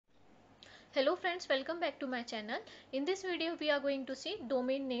Hello friends, welcome back to my channel. In this video we are going to see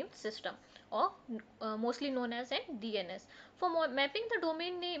domain name system, or mostly known as an DNS. For mapping the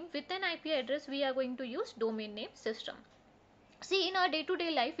domain name with an IP address, we are going to use domain name system. See, in our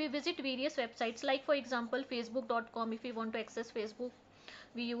day-to-day life we visit various websites, like for example facebook.com. If we want to access Facebook,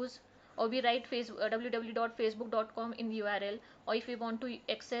 we use, or we write www.facebook.com in URL, or if we want to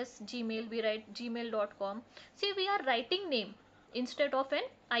access Gmail, we write gmail.com. See, we are writing name instead of an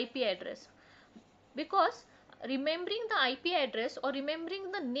IP address, because remembering the IP address or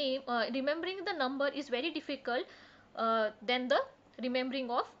remembering the name, remembering the number is very difficult than the remembering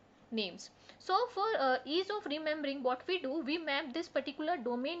of names. So for ease of remembering, what we do, we map this particular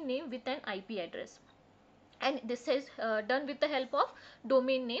domain name with an IP address, and this is done with the help of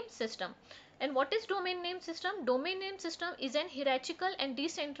domain name system. And what is domain name system? Domain name system is an hierarchical and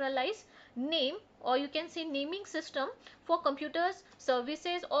decentralized name, or you can say naming system, for computers,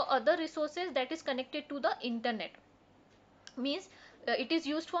 services or other resources that is connected to the internet. Means it is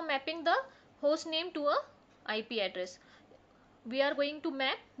used for mapping the host name to a IP address. We are going to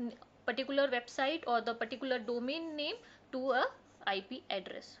map particular website or the particular domain name to a IP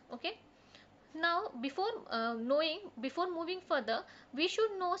address. Okay. Now, before moving further, we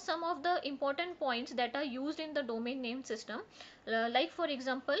should know some of the important points that are used in the domain name system, like for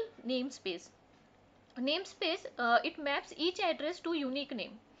example, namespace. Namespace, it maps each address to unique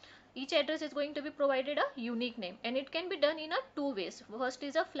name. Each address is going to be provided a unique name, and it can be done in a two ways. First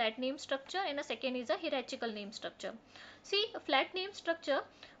is a flat name structure, and a second is a hierarchical name structure. See, a flat name structure,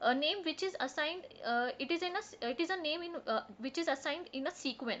 a name which is assigned, it is a name in which is assigned in a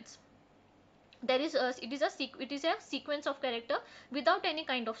sequence. It is a sequence of character without any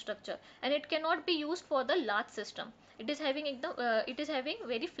kind of structure, and it cannot be used for the large system. It is having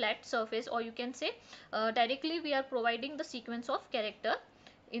very flat surface, or you can say directly we are providing the sequence of character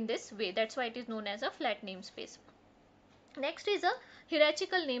in this way. That's why it is known as a flat namespace. Next is a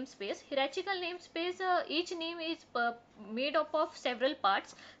hierarchical namespace. Hierarchical namespace, each name is made up of several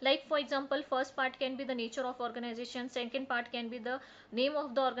parts. Like for example, first part can be the nature of organization, second part can be the name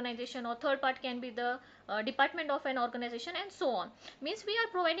of the organization, or third part can be the department of an organization, and so on. Means we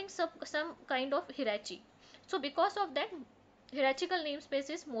are providing some kind of hierarchy. So because of that, hierarchical namespace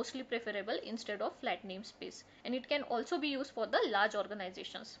is mostly preferable instead of flat namespace, and it can also be used for the large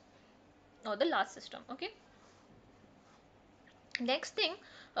organizations or the large system. Okay. Next thing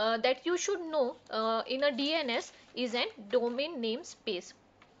that you should know in a DNS is a domain namespace.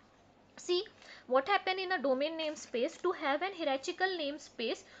 See, what happened in a domain namespace, to have an hierarchical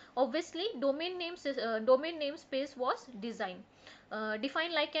namespace, obviously domain namespace was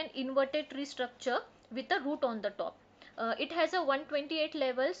defined like an inverted tree structure with a root on the top. It has a 128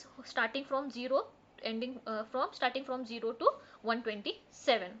 levels starting from 0, starting from 0 to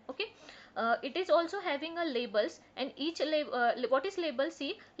 127. Okay. It is also having a labels, and each what is label?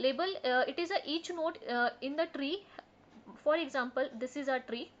 See, label, it is a each node in the tree. For example, this is a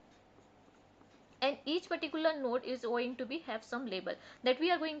tree, and each particular node is going to be have some label that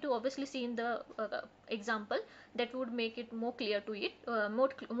we are going to obviously see in the example, that would make it more clear to it,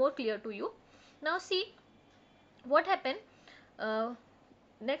 more clear to you. Now see what happened. uh,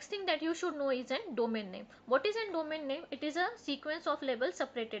 Next thing that you should know is a domain name. What is a domain name? It is a sequence of labels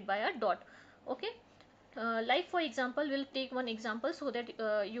separated by a dot. Okay. Like for example, we'll take one example so that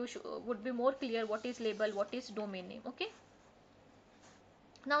you would be more clear what is label, what is domain name. Okay.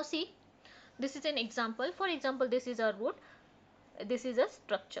 Now see, this is an example. For example, this is a root, this is a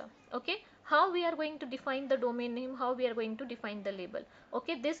structure. Okay. How we are going to define the domain name, how we are going to define the label?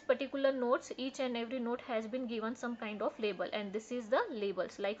 Okay, this particular nodes, each and every node has been given some kind of label, and this is the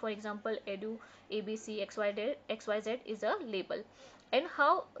labels. Like for example, edu, abc, xyz is a label. And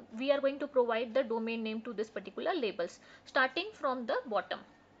how we are going to provide the domain name to this particular labels? Starting from the bottom,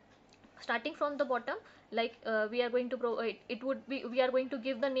 like we are going to provide, it would be, we are going to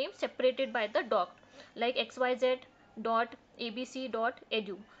give the name separated by the dot, like xyz dot abc dot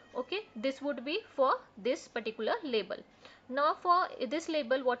edu. Okay, this would be for this particular label. Now for this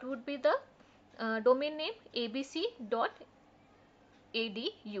label, what would be the domain name? abc dot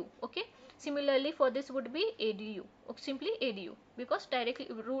adu. Okay, similarly for this would be adu, or simply adu, because directly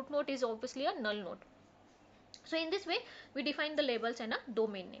root node is obviously a null node. So in this way we define the labels and a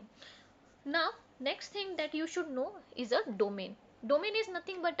domain name. Now, next thing that you should know is a domain. Domain is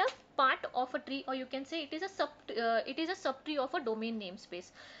nothing but a part of a tree, or you can say it is a subtree of a domain namespace.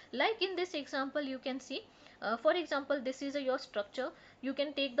 Like in this example, you can see, for example, this is your structure. You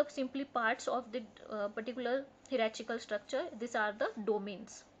can take the simply parts of the particular hierarchical structure. These are the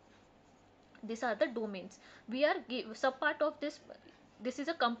domains. These are the domains. We are sub part of this. this is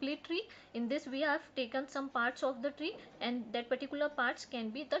a complete tree. In this we have taken some parts of the tree, and that particular parts can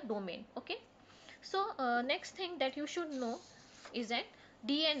be the domain. Okay, so next thing that you should know is that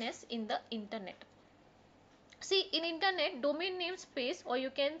DNS in the internet. See, in internet, domain name space, or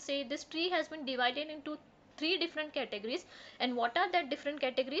you can say this tree has been divided into three different categories. And what are that different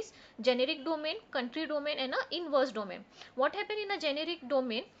categories? Generic domain, country domain, and a inverse domain. What happened in a generic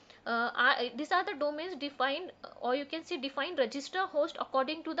domain? These are the domains defined, or you can say defined register host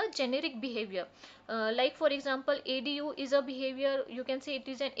according to the generic behavior. Like for example, ADU is a behavior, you can say it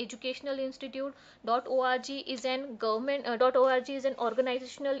is an educational institute. .org is an government, .org is an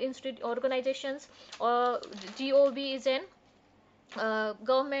organizational institute, organizations, or gov is an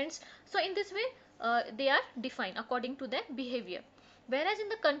governments. So in this way they are defined according to their behavior. Whereas in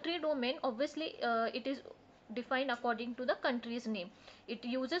the country domain, obviously it is defined according to the country's name. It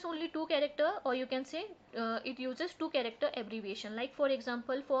uses only two character, or you can say it uses two character abbreviation. Like for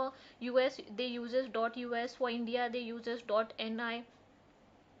example, for US they uses .us, for India they uses .ni,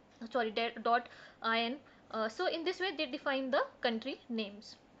 sorry, .in. So in this way they define the country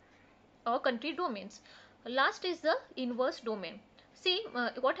names or country domains. Last is the inverse domain. See,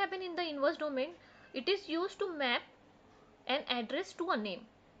 what happened in the inverse domain? It is used to map an address to a name.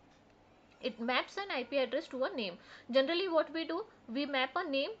 It maps an IP address to a name. Generally what we do, we map a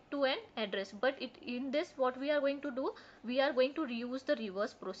name to an address, but in this what we are going to do, we are going to use the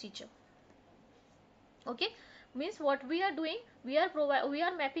reverse procedure. Okay, means what we are doing, we are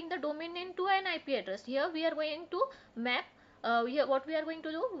mapping the domain name to an IP address. Here we are going to map, here what we are going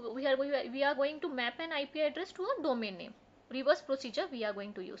to do, we are going to map an IP address to a domain name. Reverse procedure we are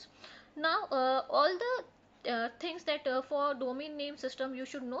going to use. Now all the things that for domain name system you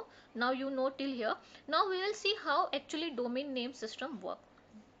should know, now you know till here. Now we will see how actually domain name system work.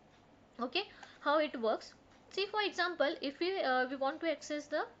 Okay, how it works. See, for example, if we want to access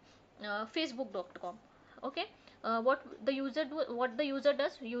the facebook.com. Okay, what the user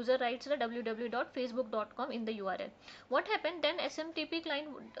does, user writes the www.facebook.com in the URL. What happened then, SMTP client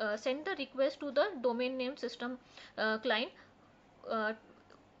send the request to the domain name system client. uh,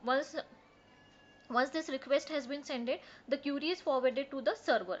 once once this request has been sent, the query is forwarded to the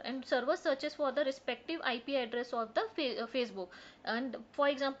server, and server searches for the respective IP address of the Facebook. And for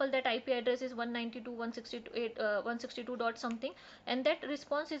example, that IP address is 192.168.162 dot something, and that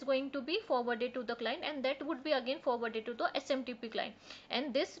response is going to be forwarded to the client, and that would be again forwarded to the SMTP client.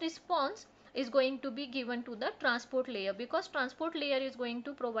 And this response is going to be given to the transport layer, because transport layer is going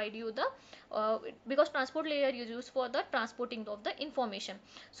to provide you the because transport layer is used for the transporting of the information.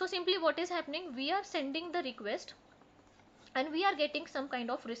 So simply what is happening, we are sending the request and we are getting some kind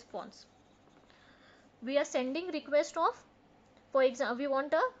of response. We are sending request of, for example, we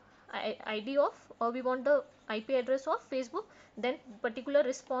want a ID of, or we want the IP address of Facebook, then particular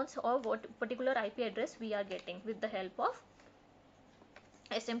response of what particular IP address we are getting with the help of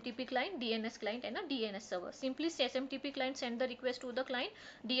SMTP client, DNS client, and a DNS server. Simply SMTP client send the request to the client,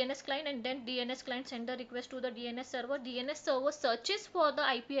 DNS client, and then DNS client send the request to the DNS server. DNS server searches for the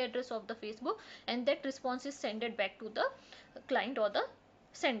IP address of the Facebook, and that response is sent back to the client or the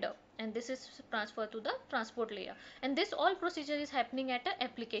sender, and this is transferred to the transport layer. And this all procedure is happening at a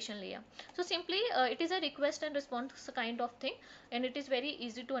application layer. So simply it is a request and response kind of thing, and it is very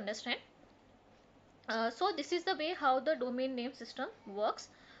easy to understand. So this is the way how the domain name system works.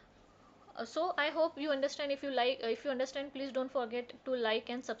 So I hope you understand. If you understand, please don't forget to like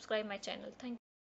and subscribe my channel. Thank you.